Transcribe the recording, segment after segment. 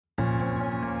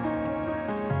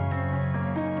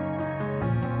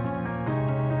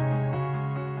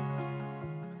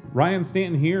Ryan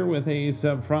Stanton here with Ace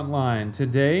Up Frontline.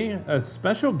 Today, a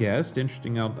special guest.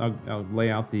 Interesting, I'll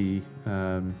lay out the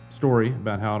story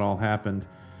about how it all happened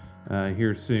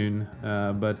here soon.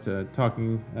 But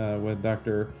talking with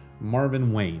Dr.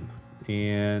 Marvin Wayne.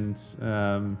 And so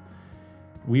I'm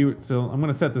going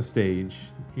to set the stage.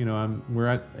 You know, we're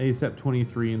at ASAP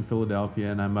 23 in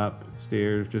Philadelphia, and I'm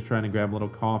upstairs just trying to grab a little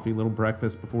coffee, a little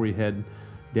breakfast before we head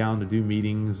down to do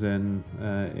meetings. And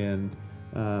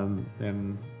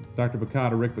Dr.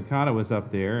 Rick Bacata was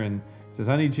up there and says,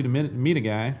 I need you to meet a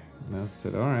guy. And I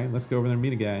said, all right, let's go over there and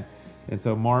meet a guy. And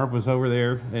so Marv was over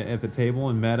there at the table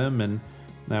and met him. And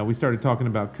we started talking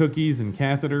about cookies and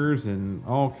catheters and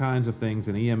all kinds of things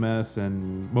and EMS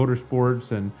and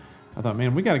motorsports. And I thought,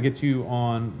 man, we got to get you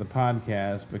on the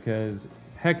podcast because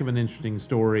heck of an interesting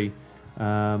story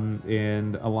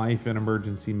and a life in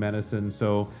emergency medicine.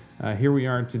 So here we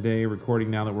are today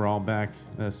recording now that we're all back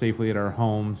safely at our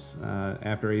homes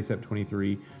after ASAP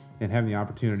 23 and having the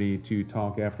opportunity to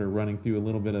talk after running through a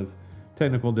little bit of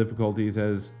technical difficulties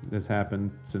as has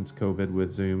happened since COVID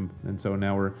with Zoom. And so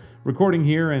now we're recording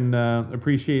here and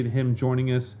appreciate him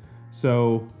joining us.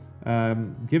 So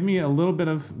give me a little bit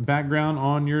of background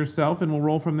on yourself and we'll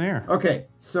roll from there. Okay,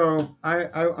 so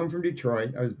I'm from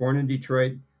Detroit. I was born in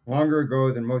Detroit longer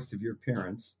ago than most of your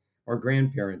parents or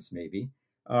grandparents maybe.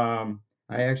 I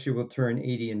actually will turn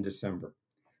 80 in December.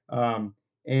 Long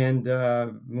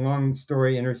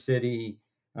story, inner city,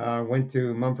 went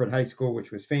to Mumford High School,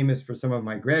 which was famous for some of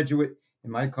my graduate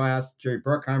in my class, Jerry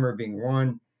Bruckheimer being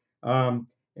one, worked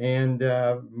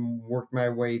my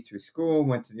way through school,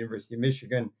 went to the University of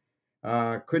Michigan.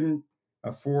 Couldn't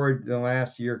afford the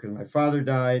last year because my father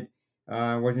died.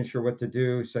 Wasn't sure what to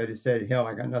do, so I decided, hell,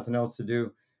 I got nothing else to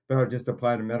do, but I'll just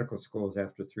apply to medical schools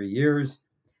after 3 years.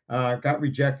 Got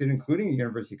rejected, including the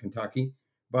University of Kentucky,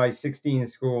 by 16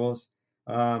 schools.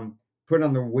 Put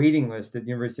on the waiting list at the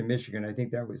University of Michigan. I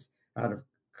think that was out of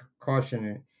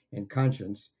caution and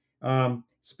conscience.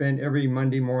 Spent every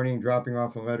Monday morning dropping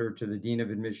off a letter to the dean of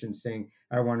admissions saying,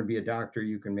 I want to be a doctor.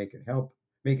 You can make it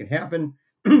happen.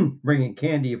 Bringing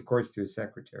candy, of course, to his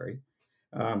secretary.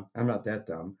 I'm not that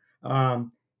dumb.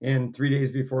 And 3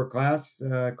 days before class,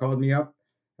 called me up,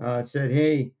 said,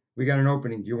 hey, we got an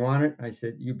opening. Do you want it? I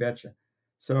said, you betcha.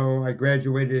 So I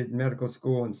graduated medical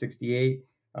school in 68.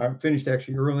 I finished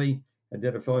actually early. I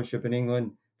did a fellowship in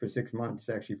England for 6 months,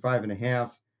 actually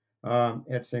 5.5,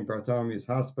 at St. Bartholomew's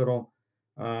Hospital.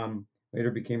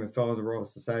 Later became a fellow of the Royal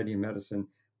Society of Medicine.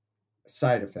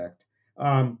 Side effect.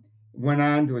 Went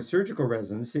on to a surgical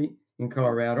residency in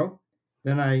Colorado.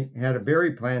 Then I had a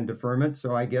very planned deferment,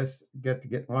 so I guess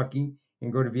get lucky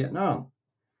and go to Vietnam.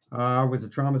 I was a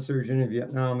trauma surgeon in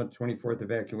Vietnam at 24th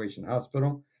Evacuation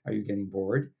Hospital. Are you getting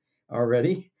bored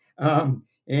already? Then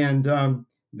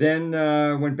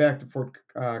went back to Fort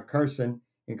Carson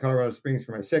in Colorado Springs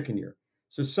for my second year.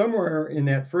 So somewhere in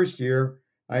that first year,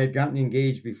 I had gotten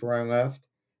engaged before I left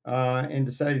and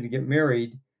decided to get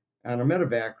married on a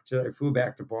medevac, so I flew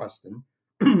back to Boston.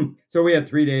 So we had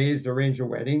 3 days to arrange a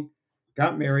wedding,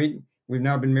 got married. We've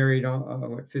now been married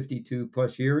 52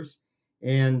 plus years.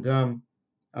 And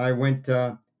I went,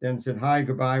 then said hi,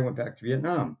 goodbye, went back to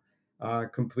Vietnam.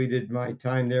 Completed my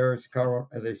time there, as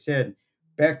I said,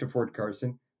 back to Fort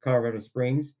Carson, Colorado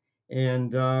Springs.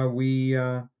 And we,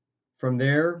 from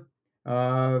there,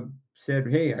 said,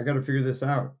 hey, I got to figure this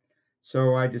out.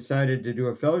 So I decided to do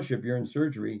a fellowship year in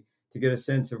surgery to get a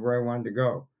sense of where I wanted to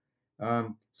go.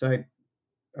 So I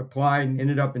applied and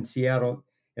ended up in Seattle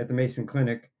at the Mason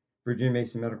Clinic, Virginia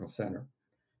Mason Medical Center.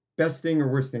 Best thing or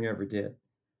worst thing I ever did.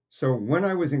 So when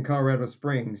I was in Colorado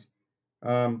Springs,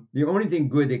 the only thing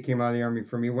good that came out of the Army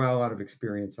for me, well, a lot of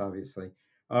experience, obviously,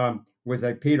 was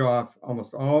I paid off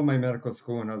almost all my medical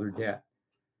school and other debt.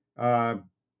 And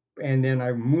then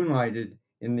I moonlighted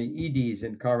in the EDs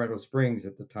in Colorado Springs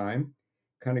at the time,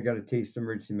 kind of got a taste of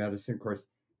emergency medicine. Of course,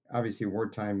 obviously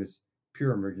wartime is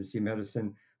pure emergency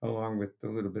medicine, along with a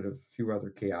little bit of a few other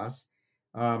chaos.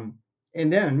 And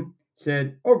then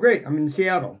said, oh, great, I'm in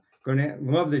Seattle. Going to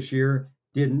love this year.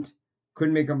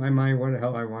 Couldn't make up my mind what the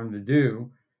hell I wanted to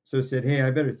do. So said, hey,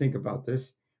 I better think about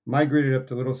this. Migrated up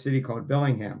to a little city called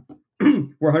Bellingham.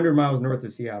 We're 100 miles north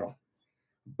of Seattle.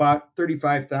 About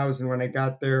 35,000 when I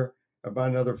got there, about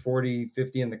another 40,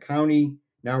 50 in the county.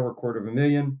 Now we're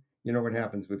 250,000. You know what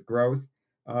happens with growth.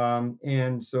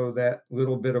 And so that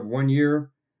little bit of 1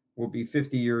 year will be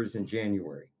 50 years in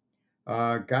January.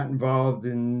 Got involved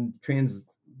in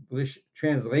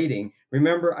translating.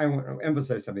 Remember, I want to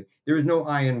emphasize something. There is no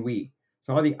I and we.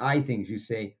 So all the I things you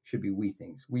say should be we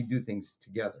things. We do things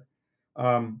together.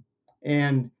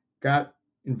 And got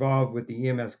involved with the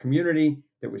EMS community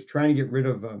that was trying to get rid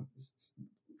of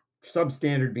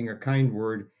substandard being a kind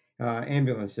word,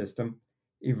 ambulance system,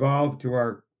 evolved to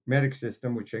our medic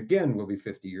system, which again will be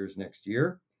 50 years next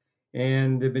year.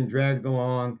 And they've been dragged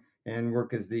along and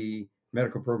work as the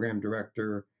medical program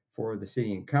director for the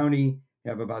city and county.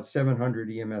 Have about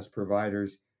 700 EMS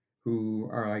providers who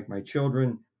are like my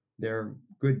children. They're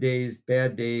good days,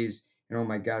 bad days, and oh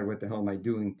my God, what the hell am I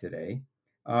doing today?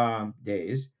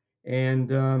 Days.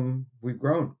 And we've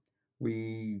grown.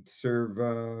 We serve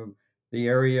the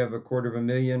area of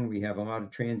 250,000. We have a lot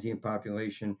of transient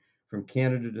population from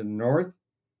Canada to the north.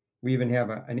 We even have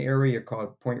an area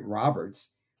called Point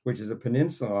Roberts, which is a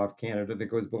peninsula off Canada that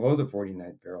goes below the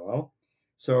 49th parallel.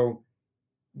 So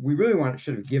we really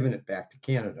should have given it back to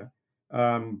Canada,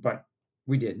 but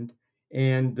we didn't.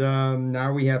 And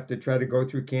now we have to try to go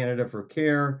through Canada for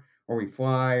care, or we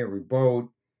fly, or we boat,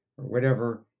 or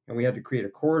whatever. And we had to create a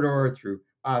corridor through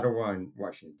Ottawa and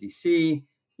Washington, D.C.,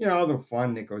 all the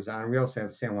fun that goes on. We also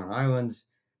have San Juan Islands.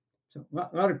 So a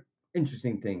lot of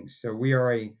interesting things. So we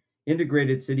are a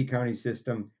integrated city-county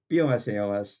system, BLS,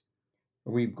 ALS.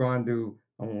 We've gone to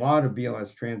a lot of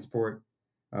BLS transport.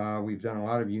 We've done a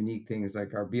lot of unique things,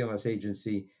 like our BLS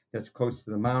agency that's close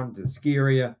to the mountain, to the ski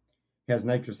area, has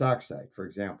nitrous oxide, for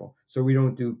example. So we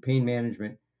don't do pain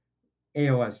management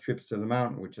ALS trips to the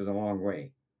mountain, which is a long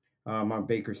way, on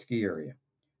Baker ski area.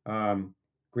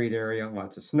 Great area,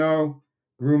 lots of snow.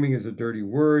 Grooming is a dirty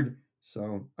word,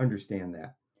 so understand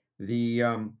that.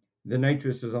 The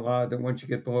nitrous is allowed that once you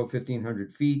get below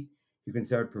 1,500 feet, you can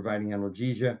start providing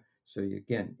analgesia. So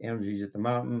again, analgesia at the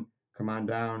mountain, come on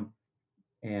down,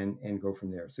 and go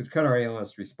from there. So it's cut our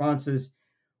ALS responses.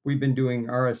 We've been doing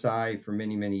RSI for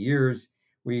many, many years.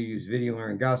 We use video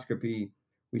laryngoscopy.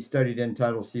 We studied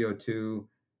end-tidal CO2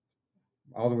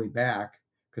 all the way back,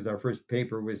 because our first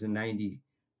paper was in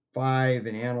 95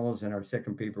 in Annals, and our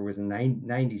second paper was in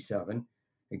 97,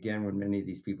 again, when many of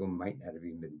these people might not have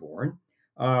even been born,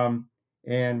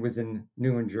 and was in New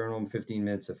England Journal and 15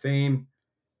 Minutes of Fame.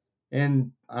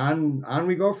 And on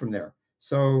we go from there.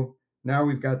 So now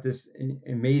we've got this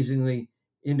amazingly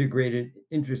integrated,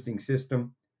 interesting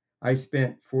system. I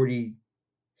spent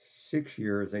 46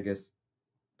 years, I guess,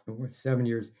 7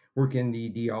 years working in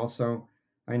the ED also.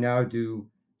 I now do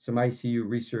some ICU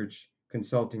research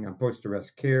consulting on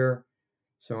post-arrest care.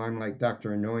 So I'm like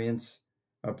Dr. Annoyance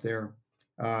up there.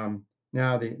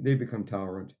 Now they become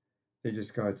tolerant. They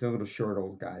just go, it's a little short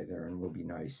old guy there and we'll be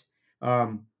nice.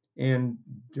 And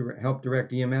help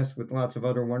direct EMS with lots of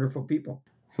other wonderful people.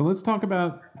 So let's talk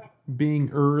about being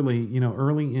early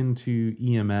into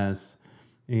EMS,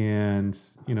 and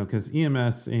because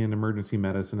EMS and emergency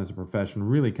medicine as a profession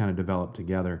really kind of developed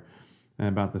together at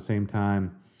about the same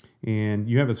time. And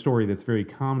you have a story that's very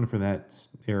common for that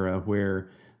era,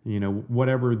 where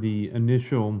whatever the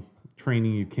initial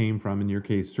training you came from, in your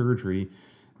case surgery,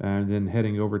 then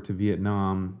heading over to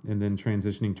Vietnam, and then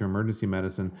transitioning to emergency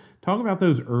medicine. Talk about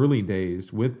those early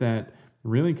days with that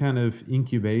really kind of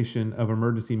incubation of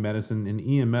emergency medicine and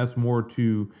EMS more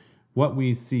to what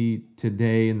we see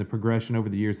today and the progression over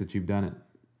the years that you've done it.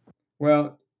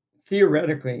 Well,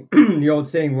 theoretically, the old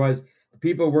saying was the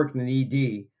people working in the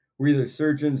ED were either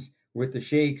surgeons with the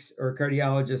shakes or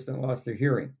cardiologists that lost their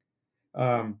hearing,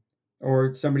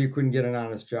 or somebody who couldn't get an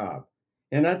honest job.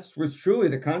 And that was truly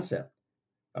the concept.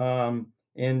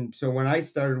 And so when I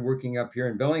started working up here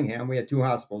in Bellingham, we had 2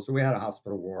 hospitals. So we had a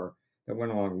hospital war that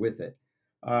went along with it.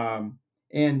 And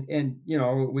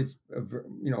it was,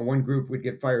 one group would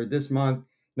get fired this month,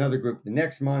 another group the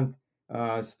next month.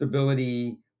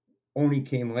 Stability only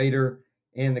came later.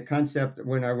 And the concept,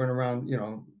 when I went around,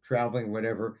 traveling,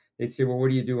 whatever, they'd say, well, what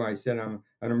do you do? I said, I'm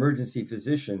an emergency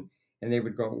physician. And they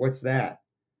would go, what's that?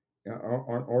 An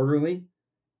orderly?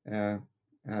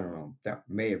 I don't know, that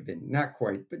may have been not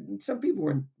quite, but some people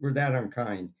were that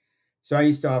unkind. So I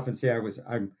used to often say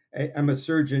I'm a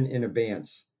surgeon in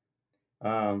abeyance,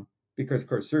 because of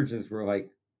course surgeons were like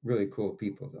really cool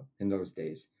people though in those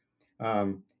days,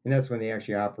 and that's when they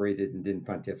actually operated and didn't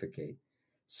pontificate.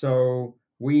 So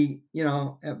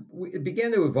it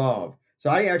began to evolve. So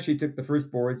I actually took the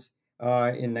first boards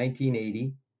in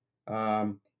 1980.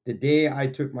 The day I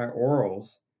took my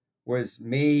orals was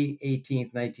May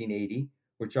 18th, 1980.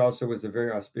 Which also was a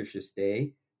very auspicious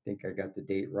day. I think I got the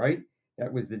date right.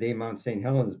 That was the day Mount St.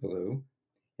 Helens blew.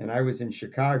 And I was in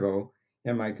Chicago,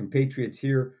 and my compatriots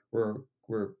here were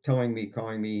calling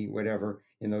me, whatever,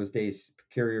 in those days,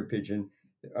 carrier pigeon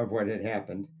of what had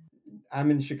happened.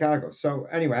 I'm in Chicago. So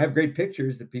anyway, I have great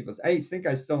pictures that people say. I think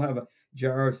I still have a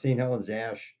jar of St. Helens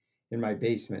ash in my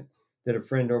basement that a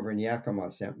friend over in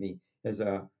Yakima sent me as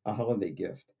a holiday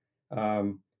gift.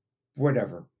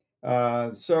 Whatever.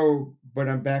 But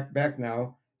I'm back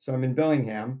now. So I'm in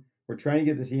Bellingham. We're trying to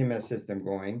get this EMS system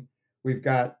going. We've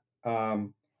got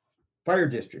fire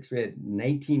districts. We had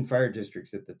 19 fire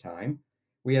districts at the time.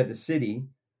 We had the city.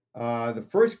 The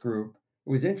first group, it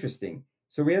was interesting.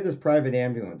 So we had this private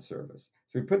ambulance service.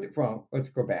 So let's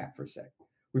go back for a sec.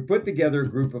 We put together a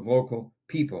group of local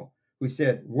people who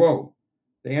said, whoa,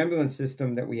 the ambulance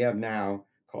system that we have now,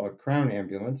 called Crown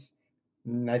Ambulance,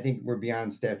 and I think we're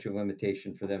beyond statute of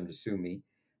limitation for them to sue me.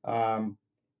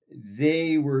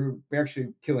 They were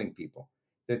actually killing people.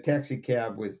 The taxi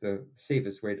cab was the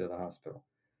safest way to the hospital.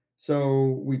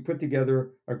 So we put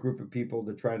together a group of people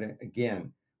to try to,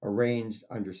 again, arrange,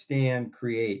 understand,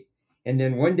 create. And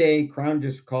then one day, Crown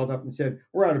just called up and said,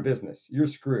 we're out of business. You're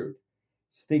screwed.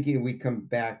 Thinking we'd come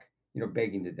back,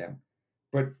 begging to them.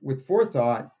 But with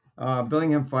forethought,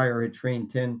 Bellingham Fire had trained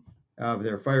 10 of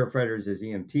their firefighters as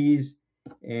EMTs.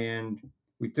 And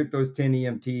we took those 10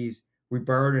 EMTs. We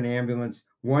borrowed an ambulance.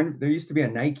 There used to be a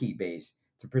Nike base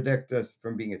to protect us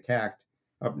from being attacked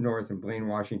up north in Blaine,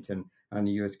 Washington, on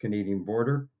the U.S.-Canadian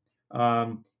border.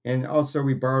 And also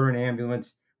we borrowed an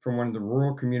ambulance from one of the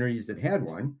rural communities that had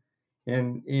one.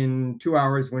 And in 2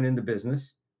 hours went into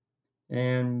business.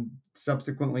 And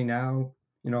subsequently now,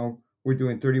 we're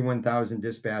doing 31,000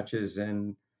 dispatches,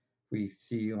 and we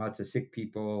see lots of sick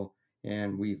people.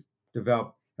 And we've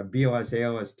developed a BLS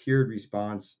ALS tiered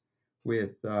response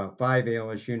with 5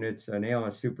 ALS units, an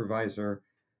ALS supervisor,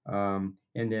 and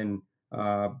then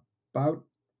about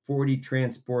 40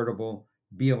 transportable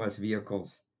BLS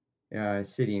vehicles,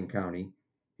 city and county.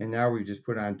 And now we've just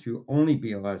put on 2 only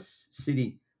BLS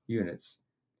city units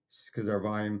because our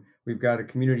volume. We've got a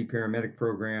community paramedic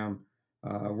program,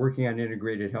 working on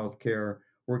integrated healthcare,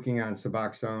 working on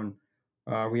Suboxone.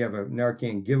 We have a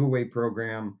Narcan giveaway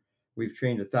program. We've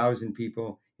trained 1,000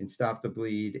 people in Stop the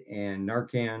Bleed and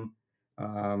Narcan.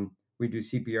 We do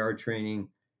CPR training.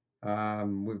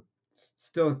 We've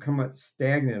still come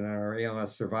stagnant on our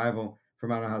ALS survival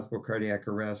from out-of-hospital cardiac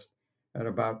arrest at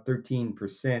about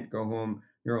 13% go home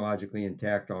neurologically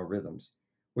intact, all rhythms,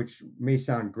 which may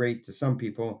sound great to some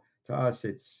people. To us,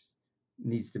 it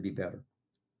needs to be better.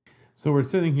 So we're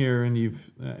sitting here, and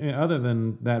you've, other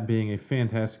than that being a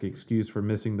fantastic excuse for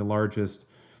missing the largest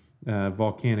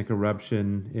volcanic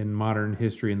eruption in modern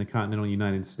history in the continental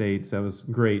United States, that was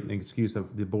great. An excuse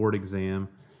of the board exam.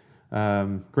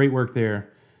 Great work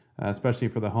there, especially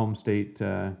for the home state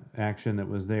action that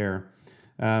was there.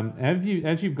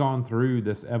 As you've gone through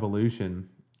this evolution,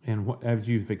 and as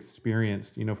you've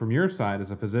experienced, from your side as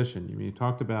a physician, you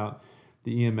talked about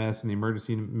the EMS and the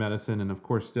emergency medicine, and of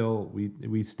course,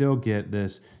 we still get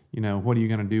this, what are you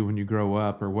going to do when you grow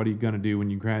up, or what are you going to do when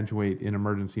you graduate in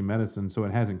emergency medicine? So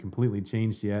it hasn't completely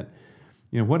changed yet.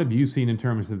 What have you seen in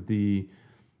terms of the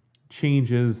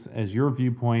changes as your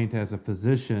viewpoint as a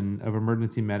physician of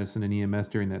emergency medicine and EMS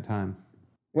during that time?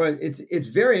 Well, it's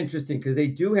very interesting because they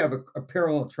do have a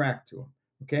parallel track to them.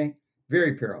 Okay,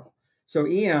 very parallel. So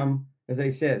EM, as I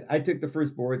said, I took the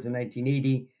first boards in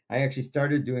 1980. I actually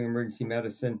started doing emergency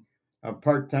medicine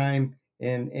part-time,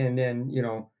 and then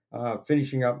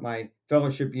finishing up my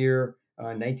fellowship year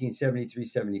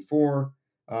 1973-74,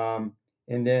 and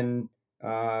then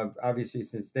obviously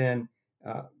since then,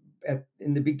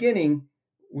 in the beginning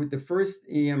with the first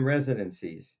EM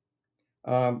residencies,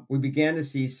 we began to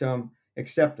see some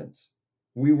acceptance.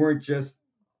 We weren't just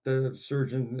the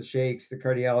surgeon, the shakes, the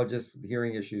cardiologist with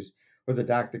hearing issues, or the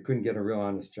doc that couldn't get a real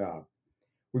honest job.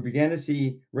 We began to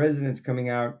see residents coming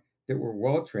out that were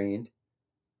well trained,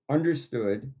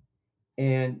 understood,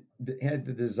 and had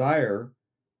the desire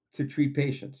to treat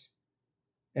patients.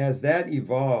 As that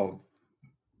evolved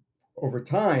over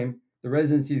time, the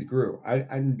residencies grew.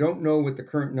 I don't know what the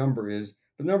current number is,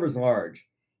 but the number is large.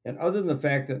 And other than the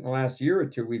fact that in the last year or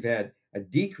two, we've had a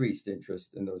decreased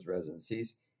interest in those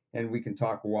residencies, and we can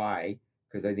talk why,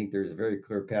 because I think there's a very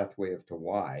clear pathway to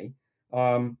why.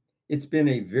 It's been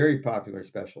a very popular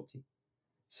specialty.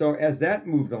 So as that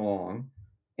moved along,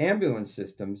 ambulance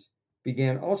systems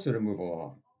began also to move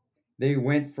along. They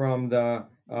went from the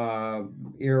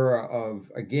era of,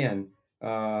 again,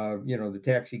 the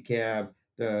taxi cab,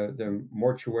 the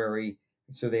mortuary.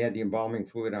 So they had the embalming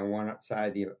fluid on one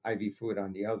side, the IV fluid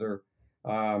on the other,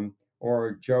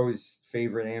 or Joe's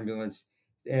favorite ambulance,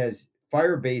 as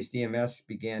fire-based EMS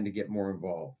began to get more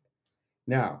involved.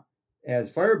 Now,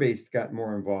 as fire-based got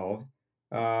more involved,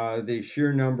 the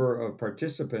sheer number of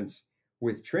participants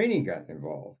with training got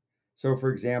involved. So, for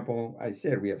example, I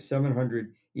said we have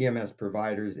 700 EMS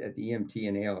providers at the EMT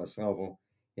and ALS level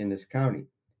in this county.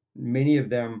 Many of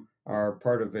them are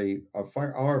part of all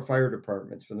our fire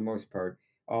departments, for the most part.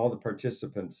 All the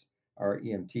participants are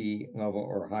EMT level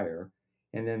or higher,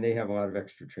 and then they have a lot of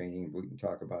extra training we can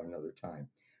talk about another time.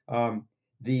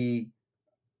 The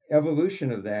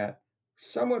evolution of that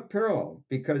somewhat parallel,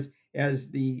 because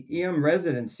as the EM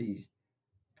residencies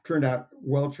turned out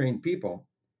well-trained people,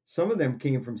 some of them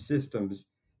came from systems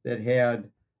that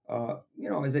had,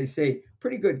 as they say,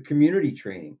 pretty good community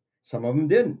training. Some of them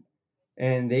didn't.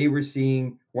 And they were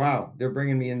seeing, wow, they're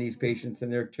bringing me in these patients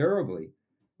and they're terribly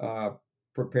uh,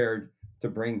 prepared to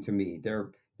bring to me.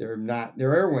 They're not,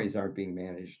 their airways aren't being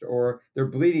managed, or their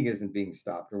bleeding isn't being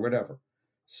stopped, or whatever.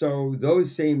 So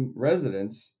those same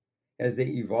residents, as they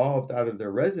evolved out of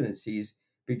their residencies,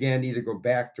 began to either go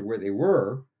back to where they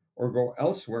were or go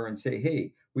elsewhere and say,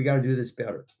 hey, we got to do this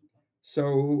better.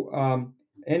 So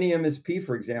NEMSP,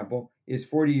 for example, is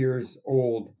 40 years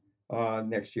old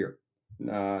next year.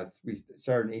 We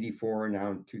started in 84,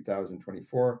 now in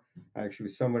 2024. I actually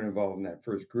was somewhat involved in that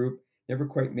first group. Never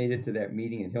quite made it to that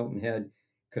meeting in Hilton Head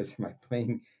because my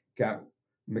plane got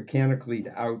mechanically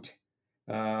out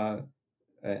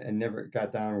and never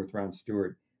got down with Ron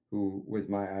Stewart, who was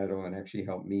my idol and actually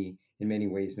helped me in many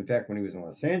ways. In fact, when he was in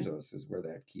Los Angeles is where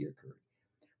that key occurred.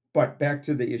 But back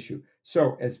to the issue.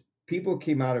 So as people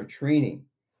came out of training,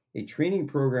 a training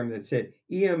program that said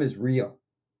EM is real,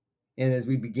 and as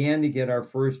we began to get our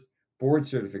first board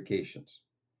certifications,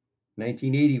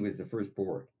 1980 was the first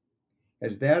board.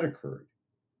 As that occurred,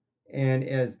 and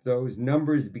as those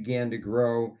numbers began to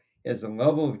grow, as the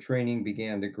level of training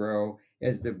began to grow,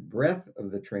 as the breadth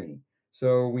of the training.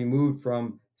 So we moved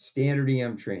from standard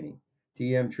EM training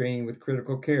to EM training with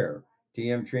critical care, to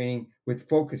EM training with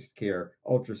focused care,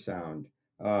 ultrasound,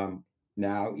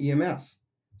 now EMS.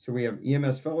 So we have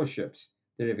EMS fellowships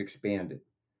that have expanded.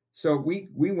 So we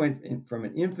went from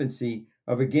an infancy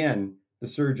of, again, the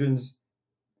surgeons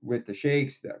with the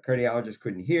shakes, the cardiologists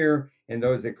couldn't hear, and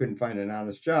those that couldn't find an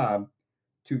honest job,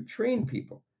 to train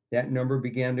people. That number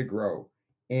began to grow.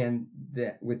 And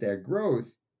that with that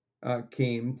growth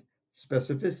came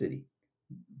specificity,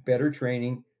 better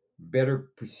training,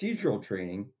 better procedural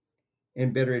training,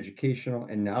 and better educational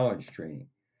and knowledge training.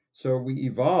 So we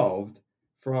evolved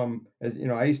from, as you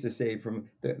know, I used to say, from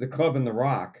the club and the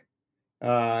rock,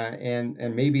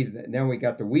 and maybe then we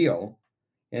got the wheel,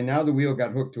 and now the wheel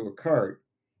got hooked to a cart,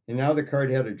 and now the cart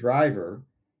had a driver,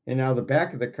 and now the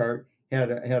back of the cart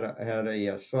had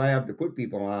a slab to put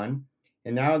people on,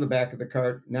 and now the back of the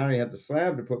cart not only had the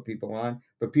slab to put people on,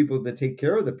 but people to take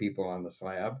care of the people on the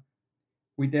slab.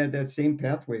 We did that same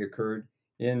pathway occurred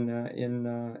in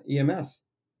EMS,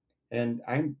 and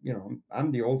I'm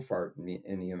the old fart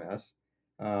in EMS.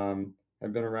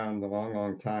 I've been around a long,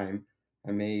 long time.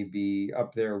 I may be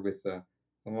up there with the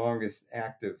longest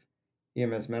active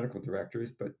EMS medical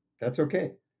directors, but that's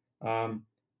okay. I'm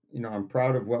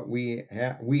proud of what we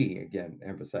have. We, again,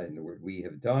 emphasizing the word we,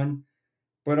 have done,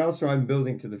 but also I'm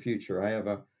building to the future. I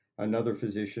have another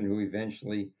physician who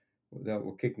eventually that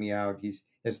will kick me out. He's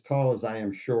as tall as I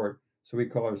am short, so we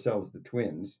call ourselves the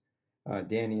twins,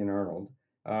 Danny and Arnold.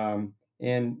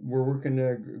 And we're working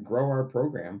to grow our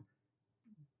program,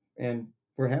 and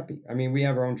we're happy. I mean, we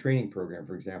have our own training program,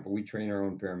 for example. We train our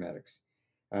own paramedics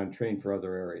and train for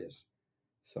other areas.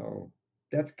 So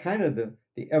that's kind of the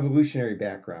evolutionary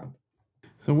background.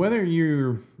 So whether if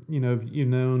you've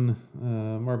known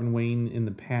Marvin Wayne in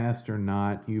the past or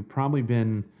not, you've probably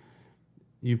been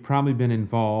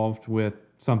involved with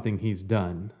something he's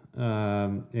done.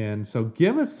 And so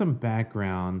give us some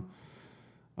background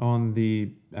on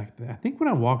I think when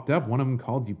I walked up, one of them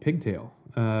called you Pigtail,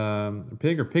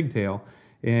 Pig or Pigtail,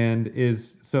 and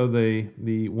is so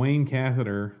the Wayne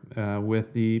catheter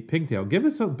with the pigtail. Give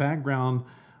us a background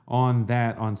on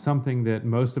that, on something that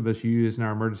most of us use in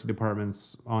our emergency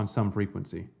departments on some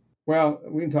frequency. Well,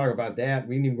 we can talk about that.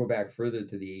 We can even go back further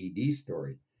to the AED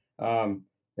story. I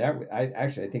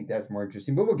think that's more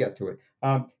interesting, but we'll get to it.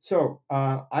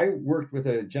 I worked with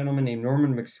a gentleman named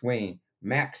Norman McSwain,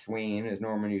 Max Wayne, as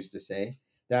Norman used to say,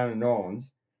 down in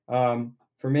Nolans,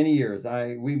 for many years.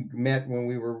 We met when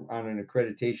we were on an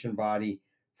accreditation body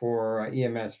for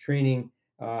EMS training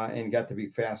and got to be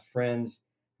fast friends.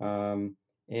 And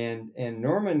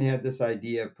Norman had this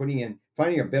idea of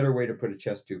finding a better way to put a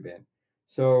chest tube in.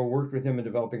 So worked with him in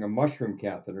developing a mushroom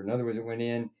catheter. In other words, it went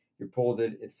in, you pulled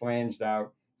it, it flanged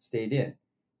out, stayed in.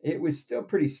 It was still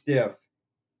pretty stiff,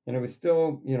 and it was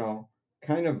still,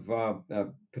 kind of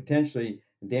potentially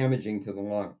damaging to the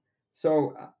lung.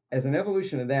 So as an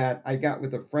evolution of that, I got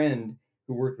with a friend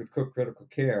who worked with Cook Critical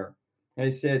Care, and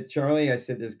I said, Charlie,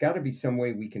 there's got to be some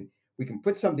way we can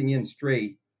put something in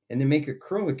straight and then make a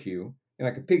curlicue,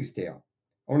 like a pig's tail.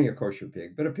 Only a kosher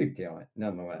pig, but a pigtail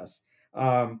nonetheless.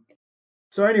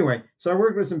 So I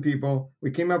worked with some people.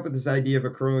 We came up with this idea of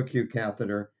a curlicue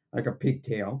catheter, like a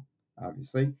pigtail.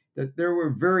 obviously, that there were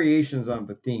variations on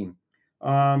the theme.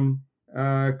 Um,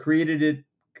 Created it,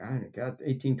 God,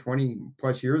 18, 20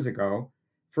 plus years ago.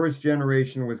 First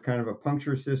generation was kind of a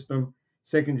puncture system.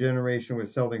 Second generation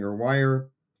was Seldinger wire.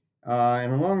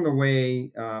 And along the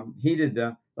way, he did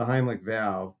the Heimlich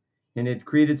valve, and it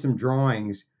created some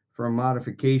drawings for a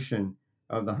modification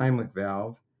of the Heimlich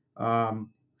valve,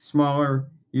 smaller,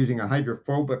 using a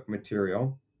hydrophobic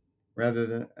material rather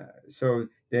than so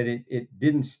that it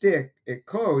didn't stick. It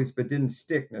closed, but didn't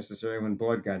stick necessarily when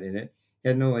blood got in it. It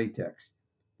had no latex,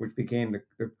 which became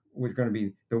was going to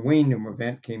be the Wayne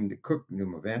pneumavent, came to Cook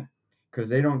pneumavent, because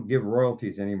they don't give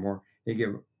royalties anymore. They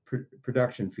give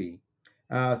production fee.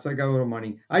 So I got a little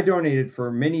money. I donated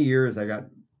for many years. I got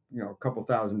a couple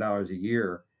 $1,000s a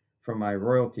year from my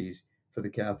royalties for the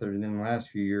catheter, and then the last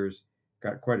few years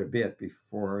got quite a bit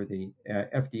before the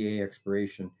FDA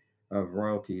expiration of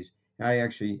royalties. I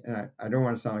actually, and I don't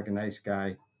want to sound like a nice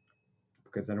guy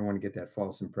because I don't want to get that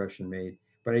false impression made,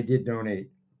 but I did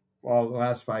donate. All the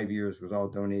last 5 years was all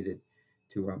donated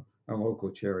to a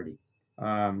local charity.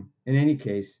 In any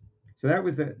case, so that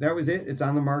was it. It's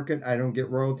on the market. I don't get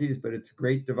royalties, but it's a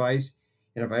great device.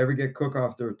 And if I ever get Cook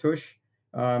off their tush,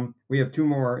 we have two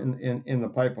more in the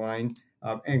pipeline,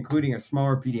 including a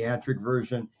smaller pediatric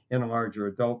version and a larger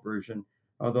adult version.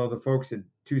 Although the folks at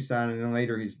Tucson and then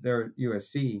later he's there at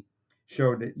USC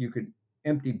showed that you could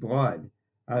empty blood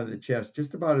out of the chest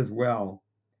just about as well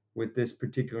with this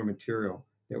particular material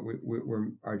that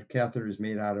our catheter is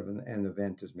made out of and the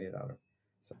vent is made out of.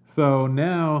 So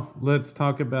now let's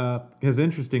talk about, because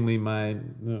interestingly, my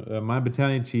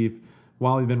battalion chief,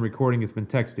 while we've been recording, has been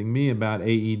texting me about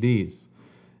AEDs.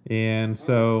 And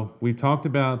so we've talked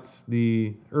about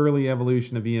the early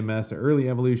evolution of EMS, the early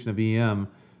evolution of EM,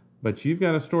 but you've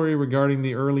got a story regarding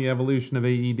the early evolution of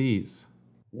AEDs.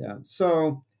 Yeah.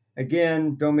 So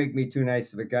again, don't make me too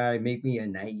nice of a guy. Make me a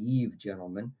naive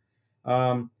gentleman.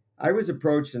 I was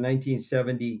approached in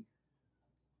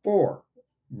 1974,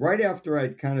 right after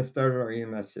I'd kind of started our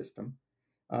EMS system,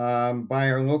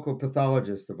 by our local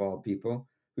pathologist of all people,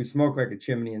 who smoked like a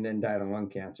chimney and then died of lung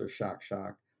cancer. Shock,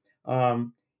 shock.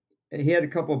 He had a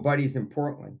couple of buddies in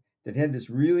Portland that had this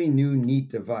really new, neat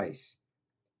device.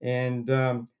 And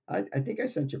I think I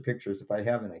sent you pictures. If I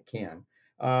haven't, I can.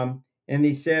 And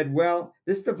they said, well,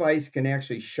 this device can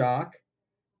actually shock,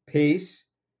 pace,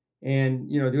 and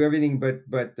do everything but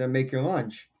make your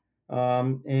lunch.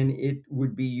 And it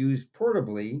would be used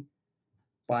portably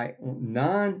by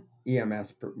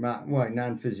non-EMS,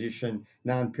 non-physician,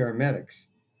 non-paramedics.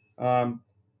 But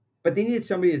they needed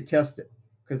somebody to test it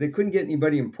because they couldn't get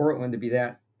anybody in Portland to be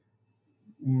that,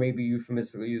 maybe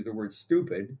euphemistically use the word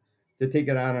stupid, to take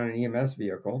it out on an EMS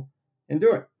vehicle and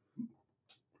do it.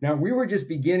 Now, we were just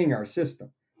beginning our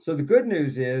system. So the good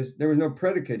news is there was no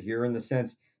predicate here in the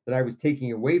sense that I was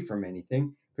taking away from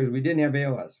anything, because we didn't have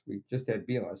ALS. We just had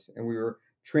BLS, and we were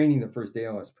training the first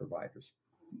ALS providers.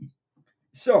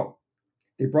 So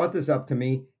they brought this up to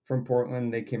me from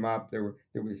Portland. They came up. There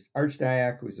was Arch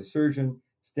Dyack, who was a surgeon,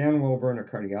 Stan Wilburn, a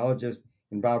cardiologist,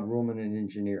 and Bob Ruhlman, an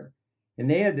engineer.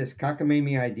 And they had this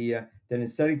cockamamie idea that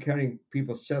instead of cutting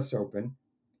people's chests open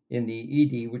in the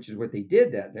ED, which is what they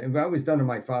did that, and that was done to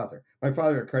my father. My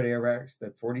father had cardiac arrest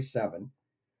at 47,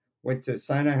 went to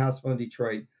Sinai Hospital in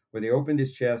Detroit, where they opened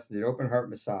his chest and did open heart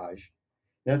massage.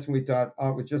 That's when we thought,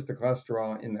 it was just the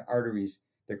cholesterol in the arteries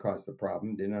that caused the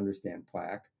problem. Didn't understand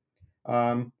plaque.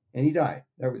 And he died.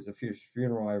 That was the first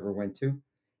funeral I ever went to,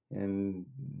 and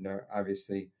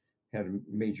obviously had a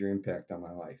major impact on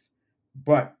my life.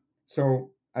 But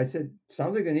so I said,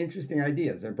 sounds like an interesting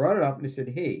idea. So I brought it up and I said,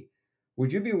 hey,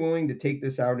 would you be willing to take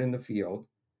this out in the field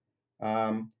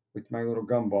with my little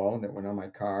gumball that went on my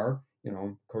car,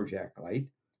 Kojak light,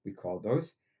 we called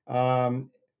those, and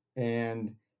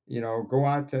go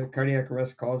out to cardiac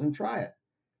arrest calls and try it.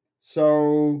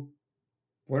 So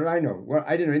what did I know? Well,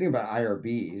 I didn't know anything about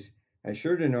IRBs. I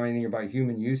sure didn't know anything about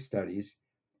human use studies.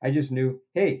 I just knew,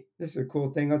 hey, this is a cool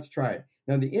thing. Let's try it.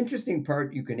 Now, the interesting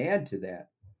part you can add to that,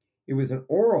 it was an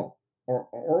oral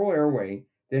airway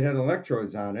that had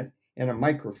electrodes on it and a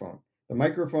microphone. The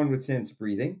microphone would sense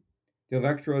breathing. The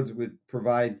electrodes would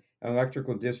provide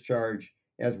electrical discharge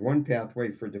as one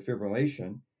pathway for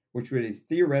defibrillation, which would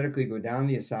theoretically go down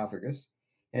the esophagus,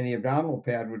 and the abdominal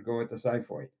pad would go at the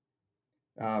xiphoid.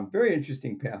 Very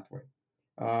interesting pathway.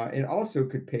 It also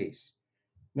could pace.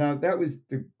 Now, that was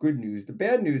the good news. The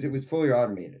bad news, it was fully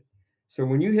automated. So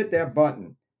when you hit that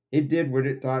button, it did what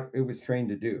it thought it was trained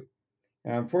to do.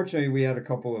 And unfortunately, we had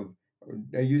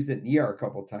I used it in ER a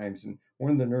couple of times, and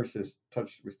one of the nurses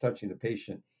was touching the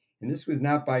patient. And this was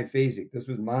not biphasic. This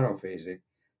was monophasic.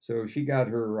 So she got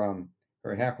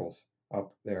her hackles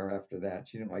up there after that.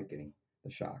 She didn't like getting the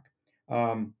shock.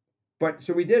 But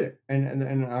so we did it. And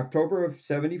in October of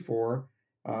 74,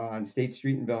 on State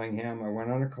Street in Bellingham, I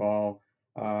went on a call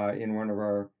in one of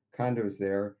our condos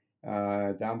there,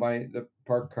 down by the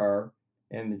parked car,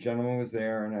 and the gentleman was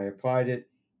there, and I applied it,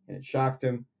 and it shocked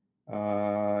him,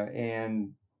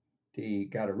 and he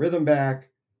got a rhythm back.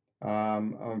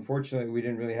 Unfortunately, we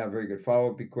didn't really have very good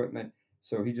follow-up equipment,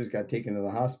 so he just got taken to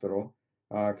the hospital,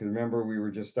 because remember, we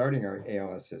were just starting our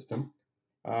ALS system,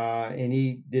 and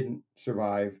he didn't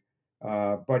survive,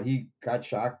 but he got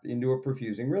shocked into a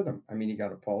perfusing rhythm. I mean, he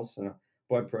got a pulse and a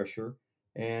blood pressure,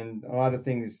 and a lot of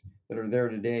things that are there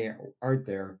today aren't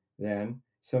there then.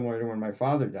 Similar to when my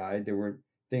father died, there were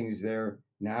things there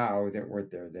now that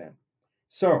weren't there then.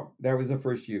 So that was the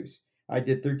first use. I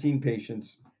did 13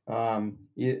 patients, a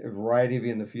variety of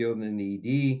in the field and in the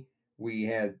ED. We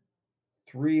had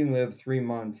 3 lived 3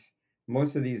 months.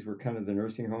 Most of these were kind of the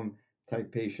nursing home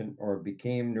type patient or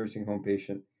became nursing home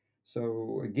patient.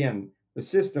 So again, the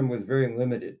system was very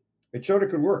limited. It showed it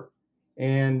could work.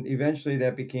 And eventually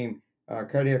that became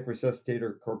Cardiac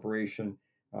Resuscitator Corporation.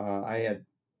 I had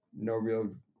no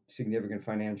real significant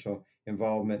financial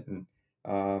involvement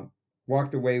and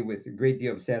walked away with a great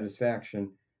deal of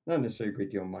satisfaction. Not necessarily a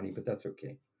great deal of money, but that's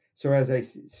okay.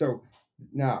 So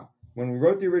now, when we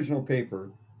wrote the original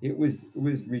paper, it was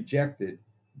rejected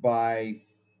by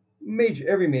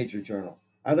every major journal.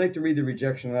 I'd like to read the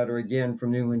rejection letter again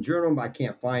from New England Journal, but I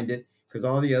can't find it because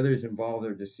all the others involved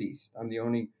are deceased. I'm the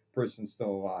only person still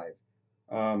alive.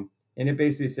 And it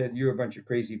basically said, you're a bunch of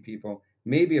crazy people.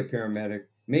 Maybe a paramedic,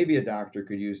 maybe a doctor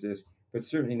could use this, but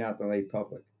certainly not the lay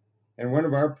public. And one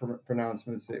of our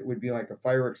pronouncements, it would be like a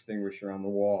fire extinguisher on the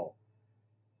wall.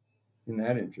 Isn't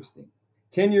that interesting?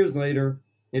 10 years later,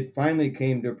 it finally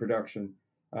came to production,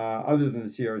 other than the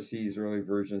CRC's early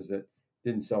versions that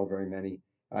didn't sell very many.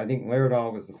 I think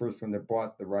Laerdal was the first one that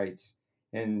bought the rights,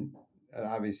 and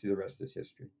obviously the rest is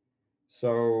history.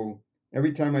 So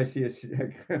every time I see a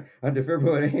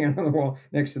defibrillator hanging on the wall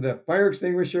next to the fire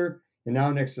extinguisher and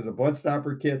now next to the blood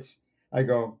stopper kits, I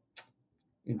go,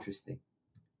 interesting.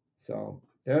 So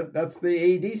that's the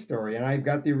AED story, and I've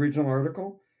got the original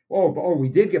article. Oh, we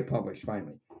did get published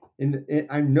finally.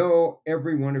 I know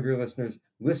every one of your listeners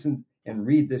listen and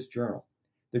read this journal,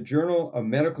 the Journal of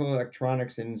Medical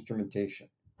Electronics and Instrumentation,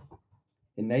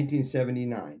 in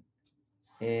 1979,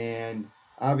 and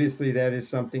obviously that is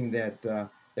something that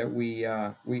we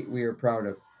are proud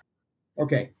of.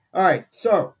 Okay, all right.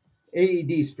 So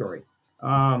AED story.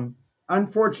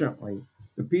 Unfortunately,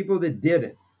 the people that did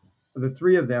it, the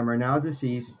 3 of them, are now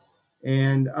deceased,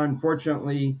 and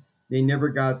unfortunately, they never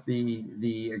got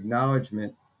the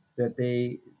acknowledgement that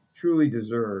they truly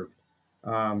deserved,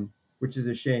 which is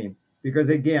a shame. Because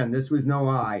again, this was no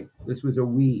I, this was a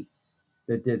we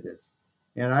that did this,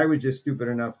 and I was just stupid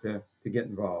enough to get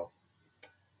involved.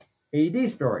 AED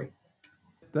story.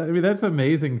 I mean, that's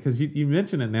amazing because you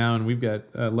mention it now, and we've got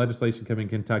legislation coming in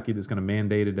Kentucky that's going to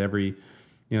mandate at every,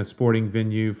 sporting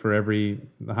venue for every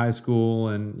high school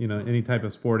and, any type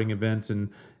of sporting events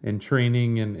and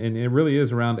training. And it really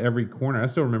is around every corner. I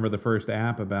still remember the first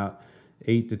app about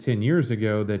 8 to 10 years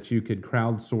ago that you could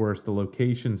crowdsource the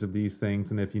locations of these things.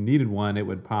 And if you needed one, it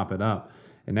would pop it up.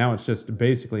 And now it's just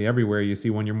basically everywhere you see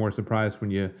one. You're more surprised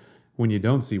when you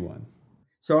don't see one.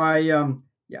 So I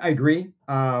agree.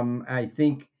 I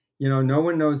think, no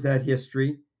one knows that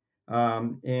history.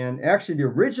 And actually the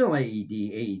original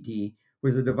AED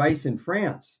was a device in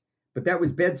France, but that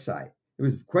was bedside. It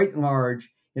was quite large,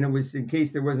 and it was in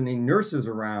case there wasn't any nurses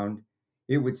around,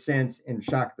 it would sense and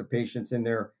shock the patients in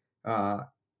their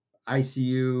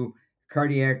ICU,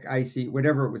 cardiac ICU,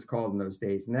 whatever it was called in those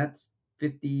days. And that's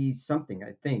 50 something,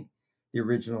 I think, the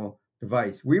original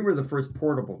device. We were the first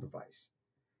portable device.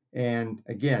 And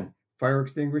again, fire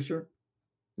extinguisher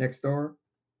next door,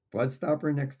 blood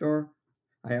stopper next door.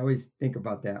 I always think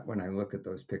about that when I look at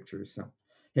those pictures. So,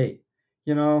 hey,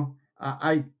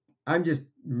 I'm just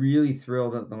really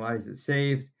thrilled at the lives it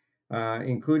saved,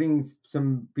 including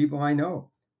some people I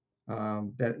know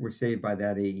that were saved by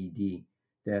that AED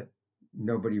that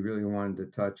nobody really wanted to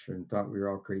touch and thought we were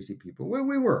all crazy people. Well,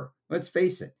 we were. Let's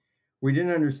face it. We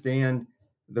didn't understand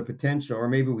the potential, or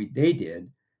maybe they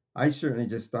did. I certainly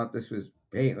just thought this was,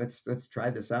 hey, let's try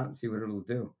this out and see what it'll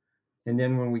do. And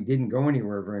then when we didn't go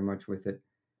anywhere very much with it,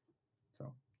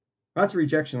 so lots of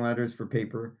rejection letters for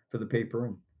the paper,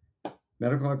 and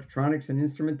Medical Electronics and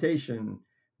Instrumentation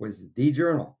was the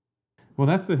journal. Well,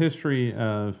 that's the history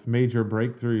of major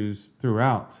breakthroughs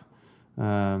throughout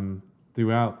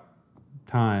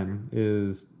time,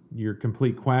 is your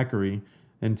complete quackery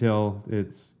until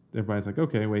everybody's like,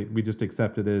 okay, wait, we just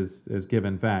accept it as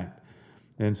given fact.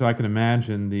 And so I can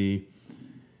imagine the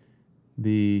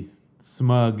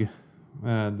smug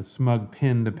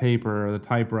pen to paper or the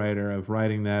typewriter of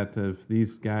writing that, of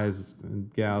these guys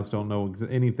and gals don't know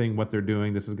anything what they're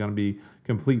doing. This is going to be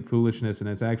complete foolishness, and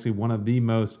it's actually one of the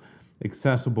most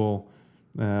accessible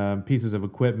pieces of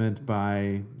equipment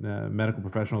by medical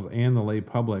professionals and the lay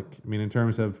public. I mean, in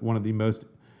terms of one of the most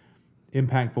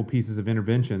impactful pieces of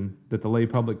intervention that the lay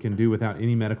public can do without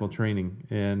any medical training.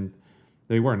 And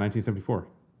there you were in 1974.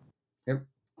 Yep.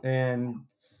 And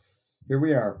here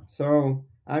we are. So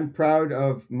I'm proud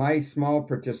of my small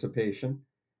participation.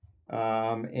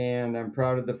 And I'm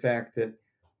proud of the fact that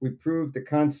we proved the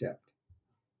concept.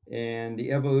 And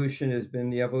the evolution has been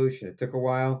the evolution. It took a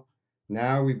while.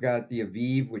 Now we've got the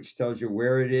Aviv, which tells you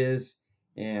where it is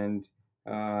and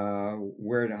how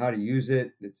to use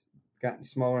it. It's gotten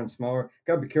smaller and smaller.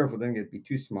 Got to be careful, doesn't get to be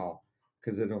too small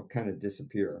because it'll kind of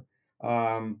disappear.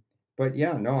 But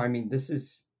yeah, no, I mean this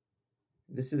is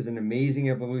an amazing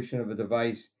evolution of a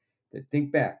device. That,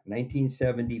 think back,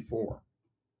 1974,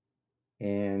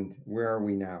 and where are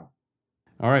we now?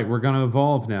 All right, we're going to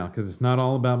evolve now because it's not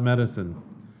all about medicine.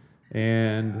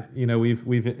 And you know, we've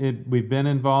been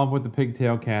involved with the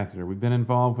pigtail catheter. We've been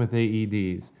involved with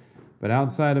AEDs, but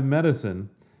outside of medicine,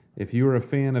 if you were a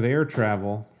fan of air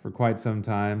travel for quite some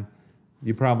time,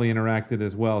 you probably interacted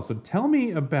as well. So tell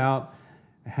me about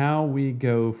how we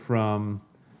go from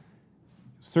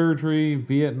surgery,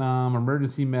 Vietnam,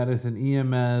 emergency medicine,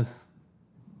 EMS,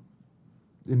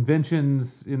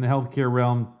 inventions in the healthcare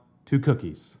realm to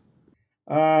cookies.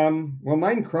 Well,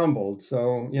 mine crumbled,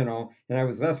 so and I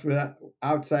was left with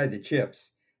outside the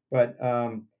chips. But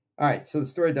all right, so the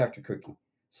story of Dr. Cookie.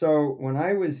 So when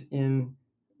I was in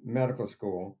medical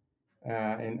school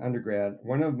in undergrad,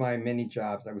 one of my many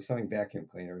jobs, I was selling vacuum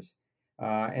cleaners,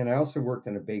 and I also worked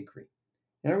in a bakery,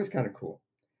 and it was kind of cool.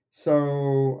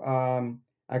 So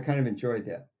I kind of enjoyed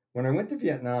that. When I went to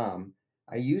Vietnam,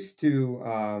 I used to,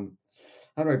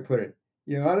 how do I put it?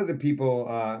 A lot of the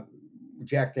people,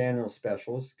 Jack Daniels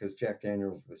specials, because Jack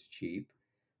Daniels was cheap.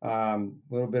 A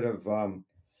little bit of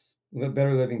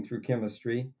better living through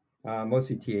chemistry,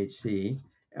 mostly THC,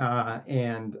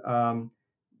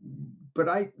 but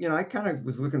I kind of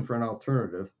was looking for an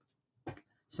alternative,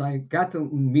 so I got to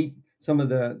meet some of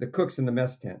the cooks in the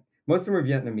mess tent. Most of them were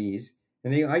Vietnamese,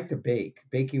 and they liked to bake.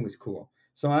 Baking was cool,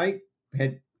 so I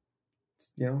had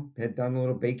done a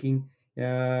little baking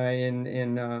in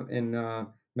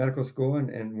medical school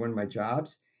and one of my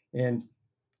jobs, and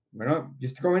went up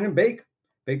just to go in and bake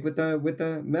with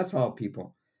the mess hall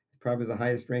people. Probably the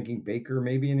highest ranking baker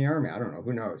maybe in the army. I don't know.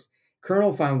 Who knows?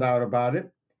 Colonel found out about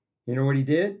it. You know what he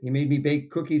did? He made me bake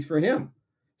cookies for him.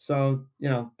 So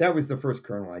that was the first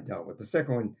colonel I dealt with. The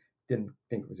second one didn't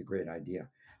think it was a great idea.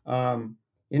 In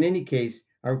any case,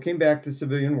 I came back to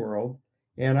civilian world,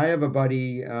 and I have a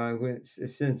buddy who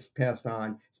has since passed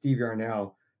on, Steve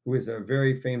Yarnell, who is a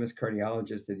very famous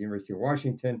cardiologist at the University of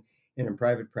Washington and in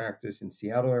private practice in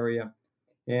Seattle area.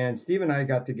 And Steve and I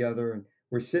got together, and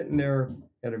we're sitting there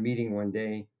at a meeting one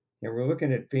day, and we're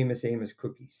looking at famous Amos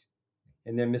cookies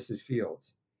and then Mrs.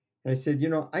 Fields. And I said,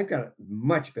 I've got a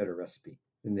much better recipe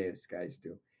than those guys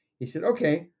do. He said,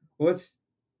 okay, well, let's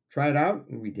try it out.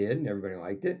 And we did, and everybody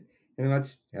liked it. And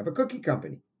let's have a cookie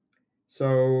company.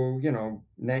 So,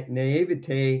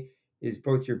 naivete is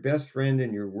both your best friend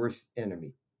and your worst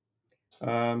enemy.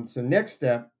 So next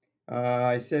step,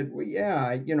 I said, well, yeah,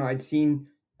 I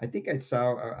think I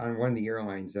saw on one of the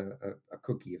airlines a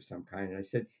cookie of some kind. And I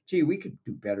said, gee, we could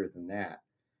do better than that.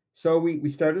 So we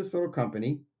started this little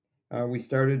company. We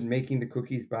started making the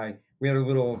cookies we had a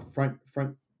little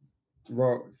front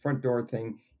door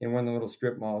thing in one of the little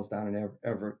strip malls down in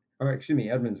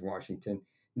Edmonds, Washington.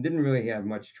 It didn't really have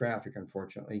much traffic,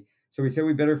 unfortunately. So we said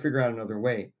we better figure out another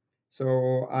way.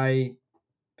 So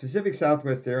Pacific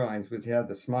Southwest Airlines, which had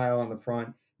the smile on the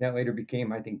front, that later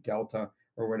became, I think, Delta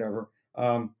or whatever.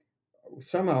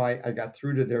 Somehow I got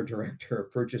through to their director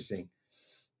of purchasing.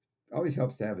 Always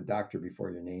helps to have a doctor before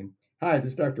your name. Hi, this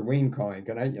is Dr. Wayne calling.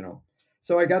 Can I,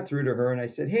 So I got through to her and I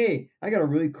said, hey, I got a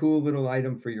really cool little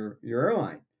item for your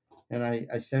airline. And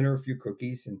I sent her a few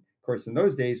cookies. And of course, in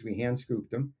those days, we hand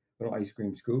scooped them, little ice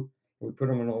cream scoop. And we put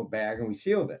them in a little bag and we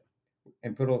sealed it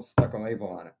and stuck a label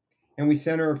on it. And we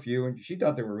sent her a few, and she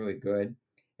thought they were really good.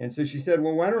 And so she said,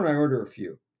 well, why don't I order a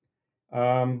few?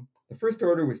 The first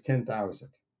order was 10,000.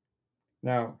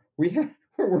 Now, we're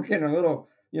working a little,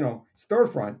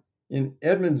 storefront in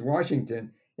Edmonds,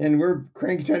 Washington, and we're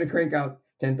trying to crank out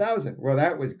 10,000. Well,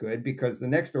 that was good because the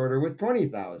next order was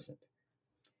 20,000.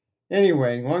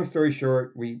 Anyway, long story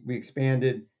short, we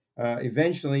expanded.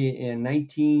 Eventually, in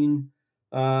 19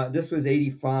 This was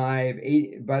 85.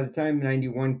 By the time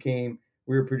 91 came,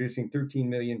 we were producing 13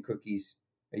 million cookies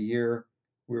a year.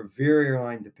 We were very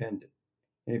airline dependent.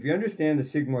 And if you understand the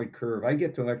sigmoid curve, I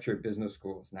get to lecture at business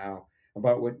schools now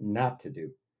about what not to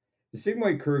do. The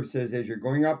sigmoid curve says as you're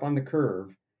going up on the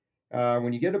curve,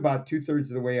 when you get about 2/3 of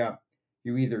the way up,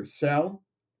 you either sell,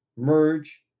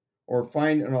 merge, or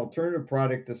find an alternative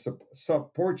product to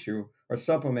support you or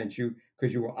supplement you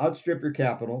because you will outstrip your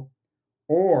capital.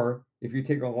 Or if you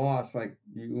take a loss, like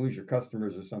you lose your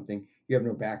customers or something, you have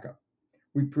no backup.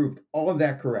 We proved all of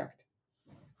that correct.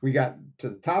 We got to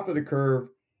the top of the curve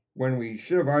when we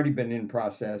should have already been in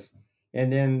process,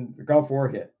 and then the Gulf War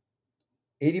hit.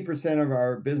 80% of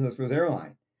our business was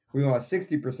airline. We lost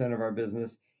 60% of our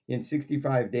business in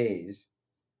 65 days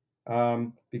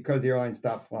because the airline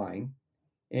stopped flying,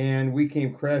 and we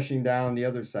came crashing down the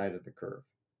other side of the curve.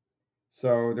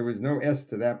 So there was no S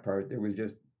to that part. There was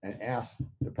just an ass to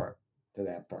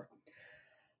that part.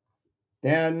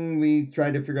 Then we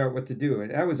tried to figure out what to do. And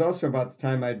that was also about the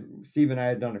time Steve and I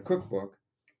had done a cookbook,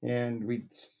 and I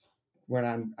went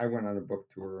on a book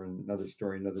tour, and another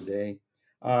story another day.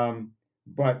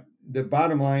 But the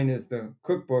bottom line is the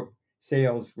cookbook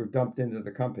sales were dumped into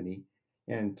the company,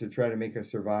 and to try to make us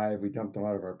survive, we dumped a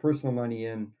lot of our personal money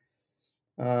in.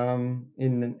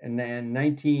 In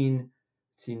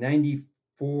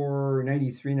 94,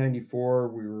 93, 94,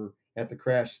 we were at the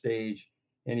crash stage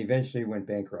and eventually went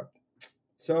bankrupt.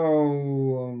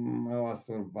 So I lost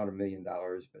about $1 million,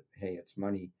 but hey, it's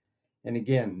money. And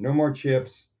again, no more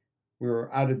chips. We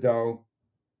were out of dough.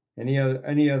 Any other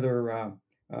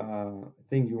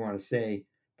thing you want to say?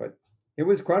 But it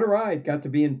was quite a ride. Got to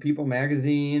be in People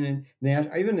magazine, and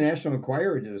even the National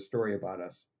Enquirer did a story about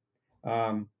us.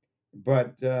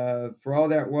 But for all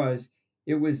that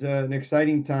it was an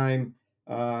exciting time.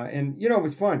 And, it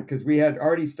was fun because we had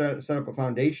already set up a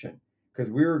foundation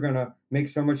because we were going to make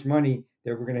so much money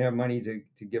that we're going to have money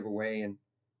to give away. And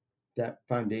that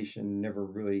foundation never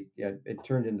really, it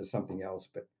turned into something else.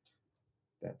 But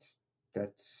that's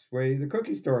the way the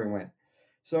cookie story went.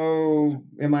 So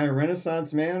am I a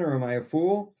Renaissance man or am I a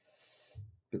fool?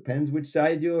 Depends which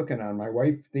side you're looking on. My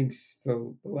wife thinks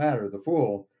the latter, the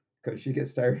fool, because she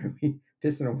gets tired of me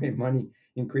pissing away money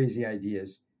in crazy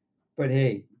ideas. But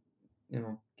hey,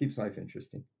 keeps life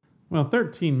interesting. Well,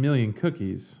 13 million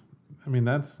cookies. I mean,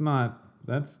 that's not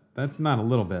a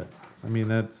little bit. I mean,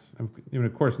 that's,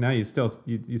 of course, now you still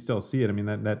see it. I mean,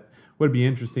 that would be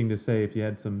interesting to say if you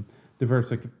had some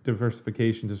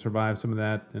diversification to survive some of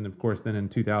that. And of course, then in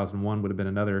 2001 would have been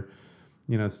another,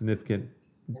 significant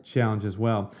challenge as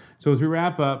well. So as we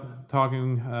wrap up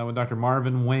talking with Dr.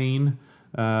 Marvin Wayne,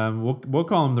 we'll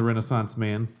call him the Renaissance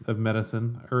man of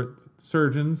medicine, or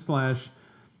surgeon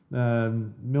 /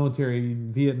 military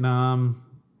Vietnam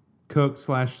cook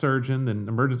 / surgeon, then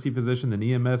emergency physician, then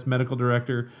EMS medical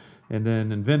director, and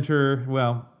then inventor,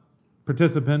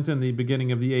 participant in the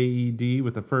beginning of the AED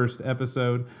with the first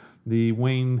episode, the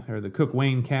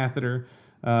Cook-Wayne Catheter.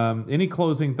 Any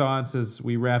closing thoughts as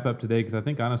we wrap up today? Because I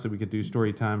think honestly we could do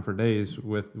story time for days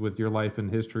with your life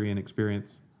and history and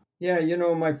experience. Yeah,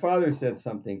 my father said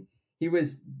something. He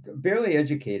was barely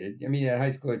educated. I mean, at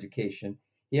high school education.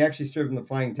 He actually served in the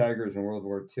Flying Tigers in World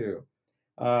War II.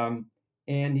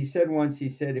 And he said once,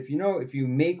 if you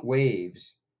make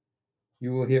waves,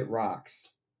 you will hit rocks.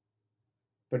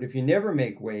 But if you never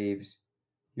make waves,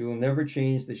 you will never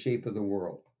change the shape of the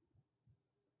world.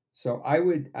 So I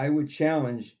would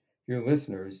challenge your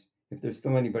listeners, if there's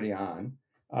still anybody on,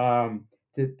 to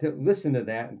listen to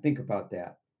that and think about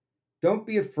that. Don't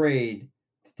be afraid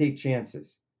to take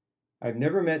chances. I've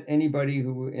never met anybody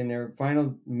who, in their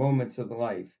final moments of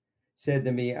life, said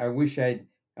to me, I wish I'd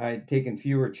taken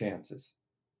fewer chances.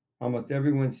 Almost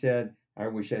everyone said, I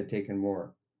wish I'd taken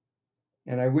more.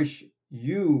 And I wish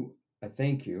you a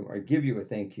thank you, or give you a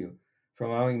thank you for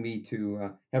allowing me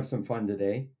to have some fun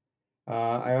today.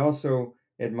 I also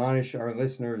admonish our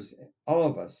listeners, all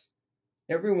of us,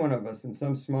 every one of us in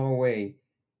some small way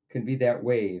can be that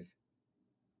wave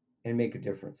and make a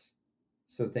difference.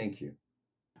 So thank you.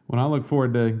 Well, I look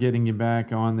forward to getting you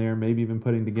back on there, maybe even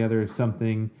putting together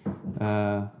something,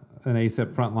 an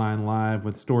ACEP Frontline Live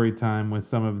with story time with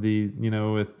some of the,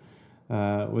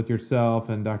 with yourself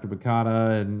and Dr.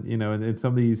 Bacata and, and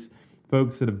some of these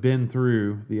folks that have been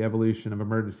through the evolution of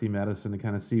emergency medicine to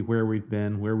kind of see where we've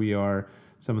been, where we are,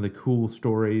 some of the cool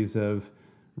stories of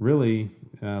really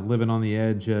living on the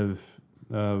edge of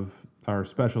our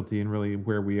specialty and really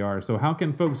where we are. So how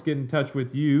can folks get in touch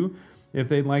with you if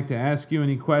they'd like to ask you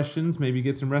any questions, maybe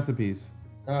get some recipes?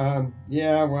 Well,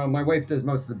 my wife does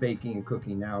most of the baking and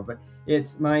cooking now, but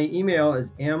my email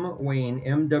is mwayne,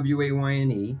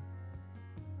 MWAYNE,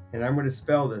 and I'm going to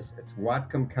spell this. It's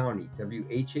Whatcom County,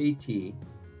 WhatcomCounty,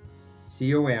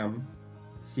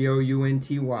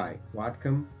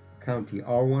 Whatcom County,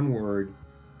 all one word,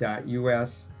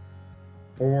 .us,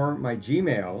 or my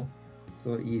Gmail, it's a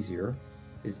little easier,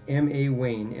 is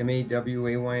Mawayne,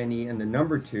 Mawayne, and the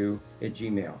number 2 at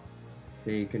Gmail.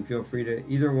 They can feel free to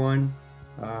either one.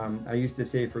 I used to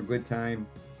say for good time,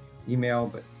 email,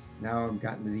 but now I've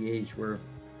gotten to the age where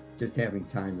just having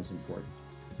time is important.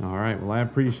 All right. Well, I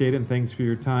appreciate it. And thanks for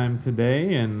your time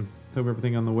today. And hope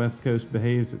everything on the West Coast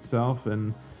behaves itself.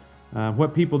 And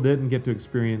what people didn't get to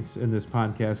experience in this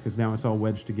podcast, because now it's all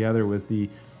wedged together, was the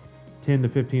 10 to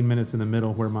 15 minutes in the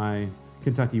middle where my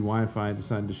Kentucky Wi-Fi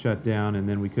decided to shut down and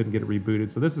then we couldn't get it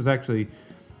rebooted. So this is actually,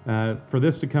 for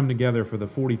this to come together, for the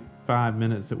 45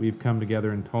 minutes that we've come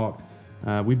together and talked,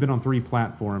 we've been on 3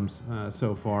 platforms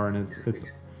so far, and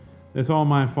it's all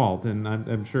my fault. And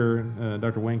I'm sure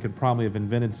Dr. Wayne could probably have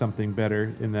invented something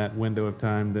better in that window of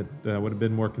time that would have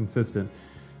been more consistent.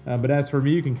 But as for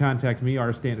me, you can contact me,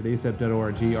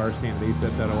 rstant@acep.org,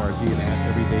 rstant@acep.org, and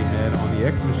 @everydaymed on the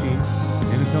X machine.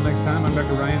 And until next time, I'm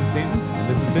Dr. Ryan Stanton, and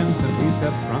this has been some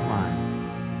ACEP Frontline.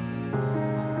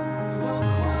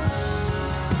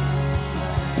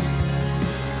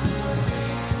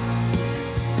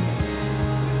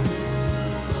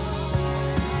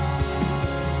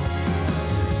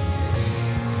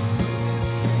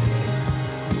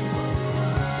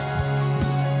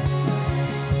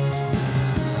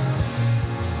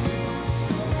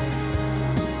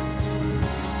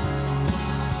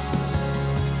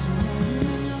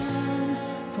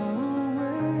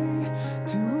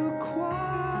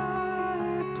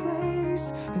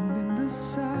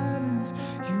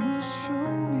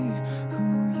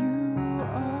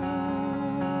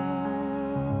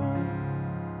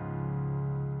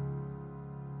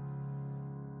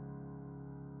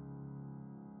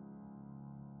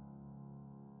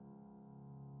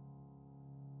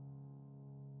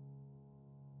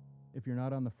 If you're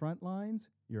not on the front lines,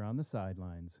 you're on the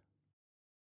sidelines.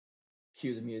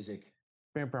 Cue the music.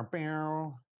 Bow, bow,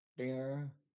 bow. Ding.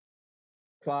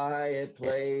 Quiet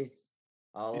place,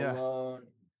 all Yeah. alone.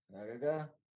 Da, da, da.